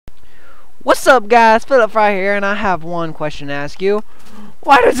What's up, guys? PhillipFrye here, and I have one question to ask you.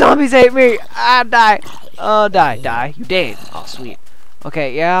 Why do zombies hate me? I die. Die. You dead. Oh, sweet.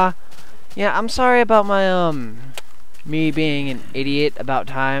 Okay, yeah. I'm sorry about my, me being an idiot about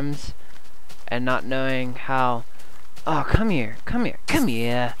times and not knowing how. Oh, come here. Okay,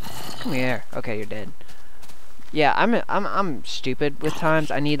 you're dead. Yeah, I'm stupid with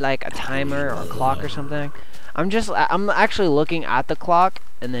times. I need like a timer or a clock or something. I'm actually looking at the clock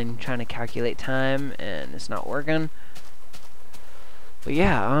and then trying to calculate time, and it's not working. But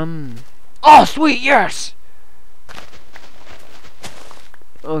yeah, oh sweet, yes.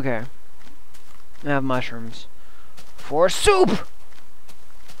 Okay, I have mushrooms for soup.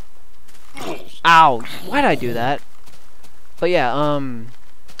 Ow! Why'd I do that? But yeah,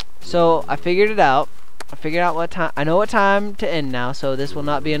 so I figured it out. I figured out what time. I know what time to end now, so this will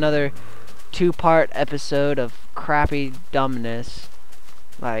not be another 2-part episode of crappy dumbness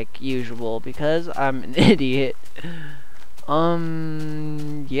like usual because I'm an idiot.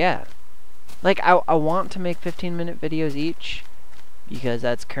 Yeah. Like I want to make 15-minute videos each because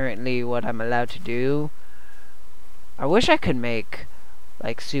that's currently what I'm allowed to do. I wish I could make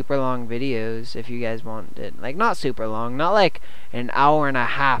like super long videos if you guys want it. Like not super long, not like an hour and a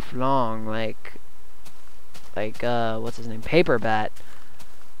half long like what's his name? Paperbat.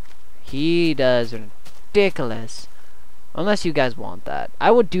 He does ridiculous. Unless you guys want that.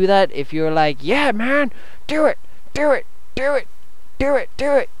 I would do that if you're like, yeah, man, do it. I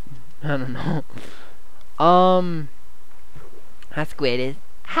don't know. Hi, Squiddies.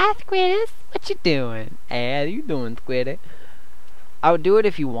 What you doing? How you doing, Squiddy? I would do it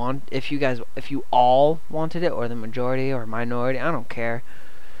if you all wanted it, or the majority, or minority. I don't care.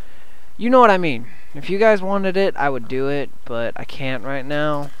 You know what I mean. If you guys wanted it, I would do it, but I can't right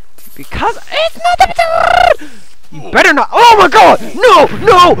now. Because it's not the You better not. Oh my god!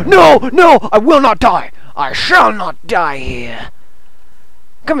 No! I will not die! I shall not die here!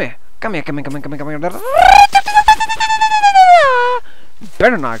 Come here. You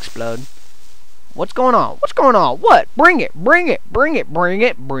better not explode. What's going on? What? Bring it!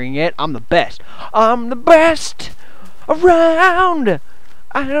 I'm the best around!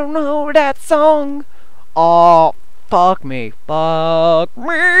 I don't know that song. Oh, fuck me. Oh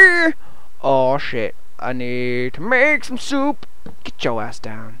shit. I need to make some soup. Get your ass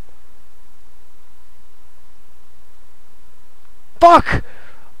down. Fuck!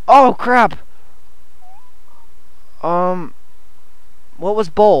 Oh crap. What was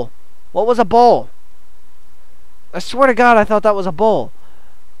bowl? What was a bowl? I swear to God, I thought that was a bowl.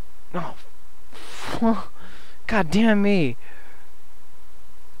 Oh. God damn me.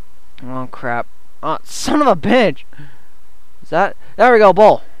 Oh crap. Oh, son of a bitch. Is that? There we go,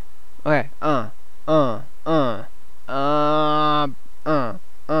 bowl. Okay.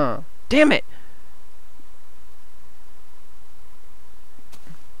 Damn it.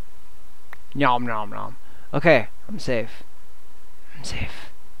 Nom. Okay, I'm safe.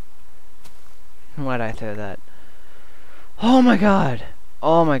 Why'd I throw that? Oh my god,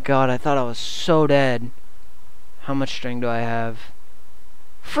 I thought I was so dead. How much string do I have?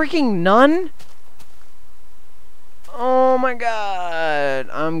 Freaking none? Oh my god.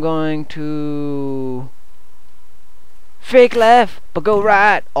 I'm going to fake left, but go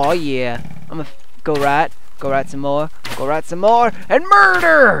right. Oh yeah. I'm gonna go right some more, and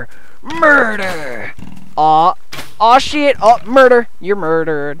murder! Oh shit. Oh, murder. You're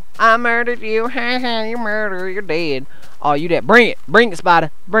murdered. I murdered you. You murdered. You're dead. Oh, you dead. Bring it, spider.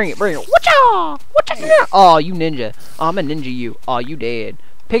 Bring it. Whatcha? Oh, you ninja. Oh, I'm a ninja you. Oh, you dead.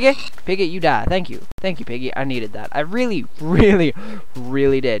 Piggy, you die. Thank you, Piggy. I needed that. I really did.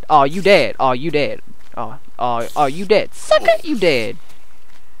 Oh, you dead. Oh, you dead. Oh, you dead. Sucker, you dead.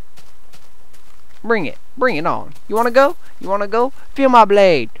 Bring it on. You wanna go? Feel my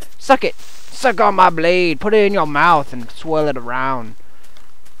blade. Suck it. Suck on my blade. Put it in your mouth and swirl it around.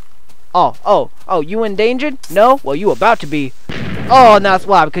 Oh, you endangered? No? Well, you about to be. Oh, and that's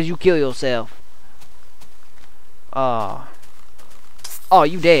why, because you kill yourself. Oh,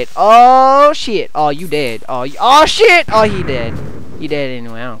 you dead. Oh, shit. Oh, you dead. Oh, shit. Oh, he dead. He dead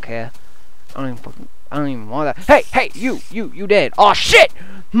anyway. I don't care. I don't even want that. Hey, you dead. Oh, shit.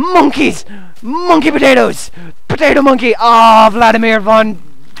 Monkeys. Monkey potatoes. Potato monkey. Ah, Vladimir von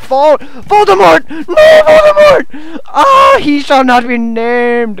Voldemort. No, Voldemort. Ah, he shall not be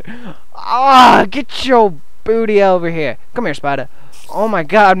named. Ah, get your booty over here. Come here, spider. Oh my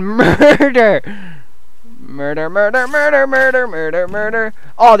god, murder. Murder.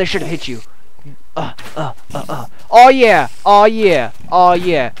 Oh, they should have hit you. Oh yeah.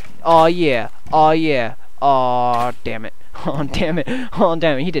 Oh, damn it. Oh, damn it. Oh,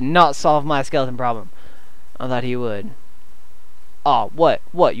 damn it. He did not solve my skeleton problem. I thought he would. Oh, what?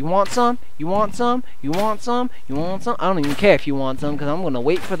 What? You want some? You want some? You want some? You want some? I don't even care if you want some, because I'm going to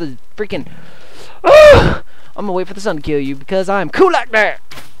wait for the freaking... I'm going to wait for the sun to kill you, because I'm cool like that.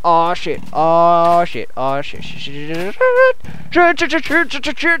 Oh shit. Oh shit. Oh shit.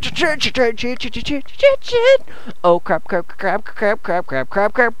 Oh crap, crap, crap, crap, crap, crap,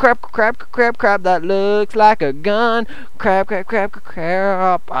 crap, crap, crap, crap, crap, crap, that looks like a gun. Crap, crap, crap,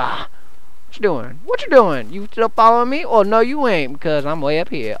 crap. Ah. What you doing? What you doing? You still following me? Oh no, you ain't, because I'm way up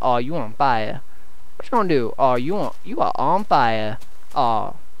here. Oh, you on fire. What you gonna do? Oh, you are on fire.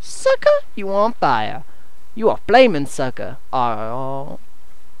 Oh, sucker, you on fire. You a flaming sucker. Oh,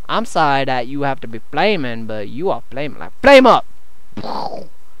 I'm sorry that you have to be flaming, but you are flaming like flame up.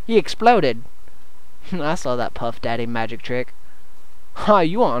 He exploded. I saw that Puff Daddy magic trick. Oh,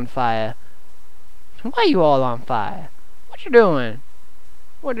 you on fire. Why you all on fire? What you doing?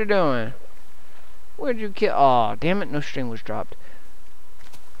 What you doing? Where'd you kill? Oh, damn it, no string was dropped.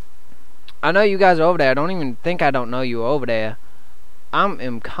 I know you guys are over there. I don't even think I don't know you over there. I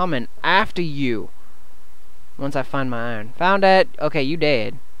am coming after you. Once I find my iron. Found it. Okay, you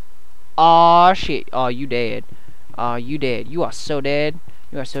dead. Aw, shit. Oh, you dead. Oh, you dead. You are so dead.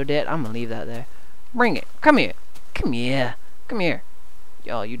 You are so dead. I'm gonna leave that there. Bring it. Come here. Come here. Come here.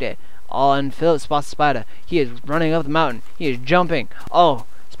 Oh, you dead. Oh, and Philip spots the spider. He is running up the mountain. He is jumping. Oh,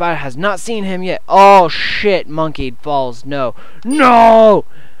 spider has not seen him yet. Oh, shit. Monkey falls. No. No!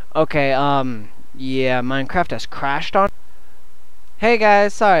 Okay, yeah, Minecraft has crashed on... Hey,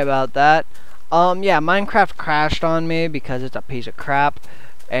 guys. Sorry about that. Yeah, Minecraft crashed on me because it's a piece of crap.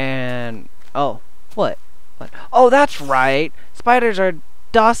 And... Oh, what? What? Oh, that's right. Spiders are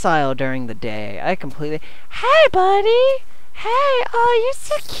docile during the day. I completely... Hey, buddy! Hey, oh, you're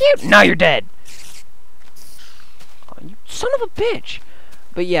so cute! Now you're dead! Oh, you son of a bitch!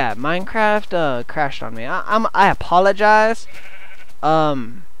 But yeah, Minecraft, crashed on me. I apologize. I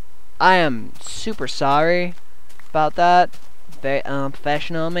am super sorry about that. Very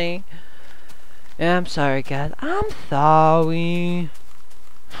unprofessional of me. Yeah, I'm sorry, guys. I'm sorry.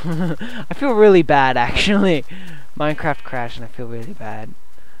 I feel really bad, actually. Minecraft crashed and I feel really bad.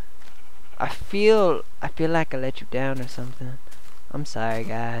 I feel like I let you down or something. I'm sorry,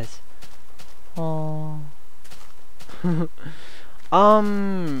 guys. Oh.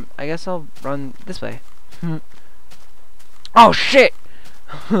 I guess I'll run this way. Oh shit!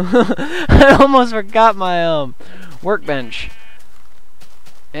 I almost forgot my workbench.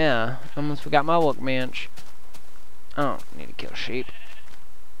 Yeah, I almost forgot my workbench. I don't need to kill sheep.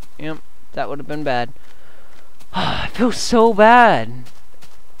 Yep, that would have been bad. I feel so bad.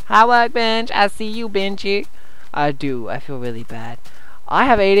 Hi, workbench. I see you, Benchy. I do. I feel really bad. I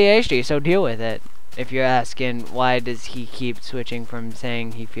have ADHD, so deal with it. If you're asking, why does he keep switching from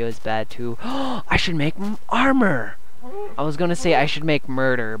saying he feels bad to, I should make armor. I was gonna say I should make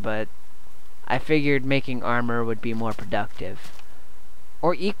murder, but I figured making armor would be more productive.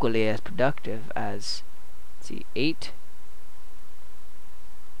 Or equally as productive as, let's see, 8.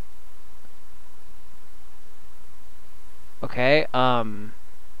 Okay, what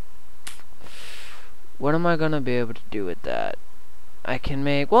am I gonna be able to do with that? I can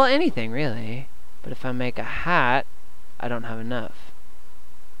make, well, anything really. But if I make a hat, I don't have enough.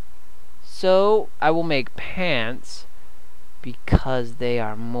 So, I will make pants because they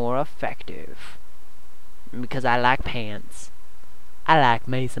are more effective. Because I like pants. I like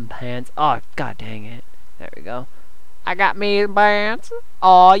me some pants. Oh, god dang it. There we go. I got me some pants.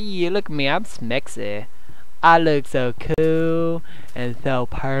 Oh, yeah, look at me. I'm smexy. I look so cool and so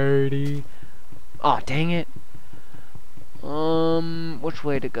pretty. Oh, dang it. Which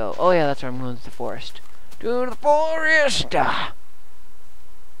way to go? Oh yeah, that's where I'm going, to the forest. To the forest! I'm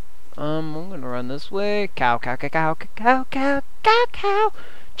gonna run this way. Cow, cow, cow, cow, cow, cow, cow, cow.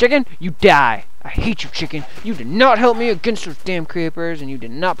 Chicken, you die! I hate you, chicken. You did not help me against those damn creepers, and you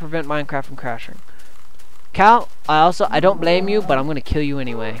did not prevent Minecraft from crashing. Cow, I don't blame you, but I'm gonna kill you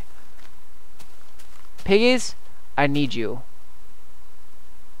anyway. Piggies, I need you.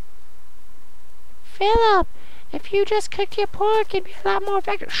 Philip! If you just cooked your pork, it'd be a lot more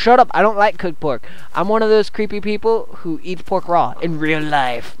effective. Shut up, I don't like cooked pork. I'm one of those creepy people who eats pork raw in real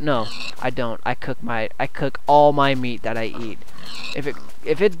life. No, I don't. I cook all my meat that I eat.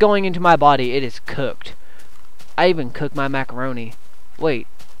 If it's going into my body, it is cooked. I even cook my macaroni. Wait,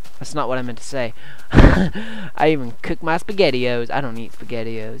 that's not what I meant to say. I even cook my SpaghettiOs. I don't eat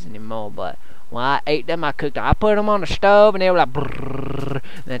SpaghettiOs anymore, but when I ate them, I cooked them. I put them on the stove, and they were like, brrrr,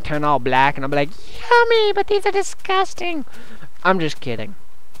 and they turn all black, and I'm like, yummy, but these are disgusting. I'm just kidding.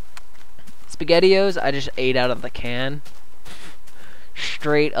 SpaghettiOs, I just ate out of the can.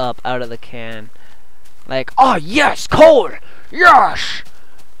 straight up out of the can. Like, oh yes, coal! Yes!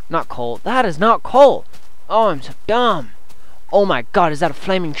 Not coal. That is not coal! Oh, I'm so dumb. Oh my god, is that a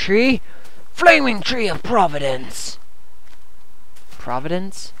flaming tree? Flaming tree of Providence!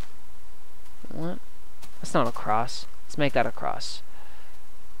 Providence? What? That's not a cross. Let's make that a cross.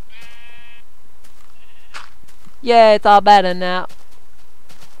 Yeah, it's all better now.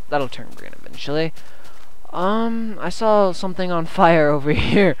 That'll turn green eventually. I saw something on fire over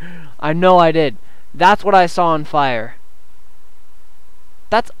here. I know I did. That's what I saw on fire.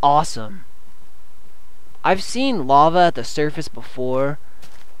 That's awesome. I've seen lava at the surface before,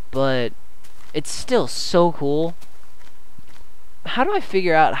 but it's still so cool. How do I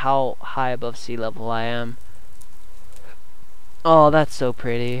figure out how high above sea level I am? Oh, that's so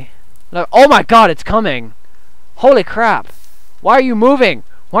pretty. Look, oh my god, it's coming! Holy crap! Why are you moving?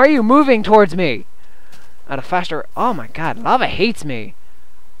 Why are you moving towards me? At a faster... Oh my god, lava hates me.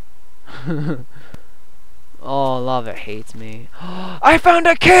 Oh, lava hates me. I found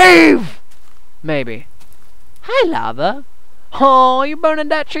a cave! Maybe. Hi, lava. Oh, you burning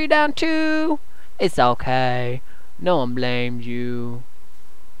that tree down too? It's okay. No one blames you.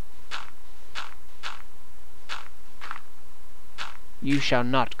 You shall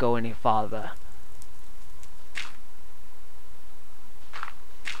not go any farther.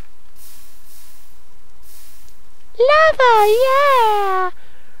 Lava, yeah!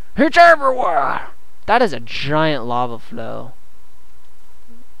 It's everywhere! That is a giant lava flow.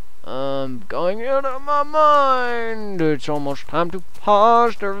 I'm going out of my mind. It's almost time to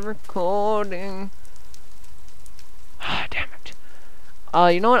pause the recording. Ah, damn it.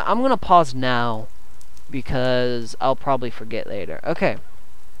 You know what? I'm gonna pause now because I'll probably forget later. Okay.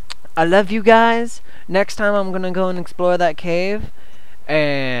 I love you guys. Next time I'm gonna go and explore that cave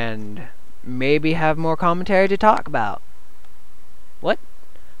and maybe have more commentary to talk about. What?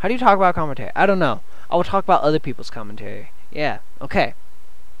 How do you talk about commentary? I don't know. I will talk about other people's commentary. Yeah, okay.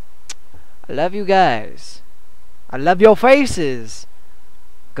 I love you guys. I love your faces.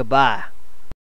 Goodbye.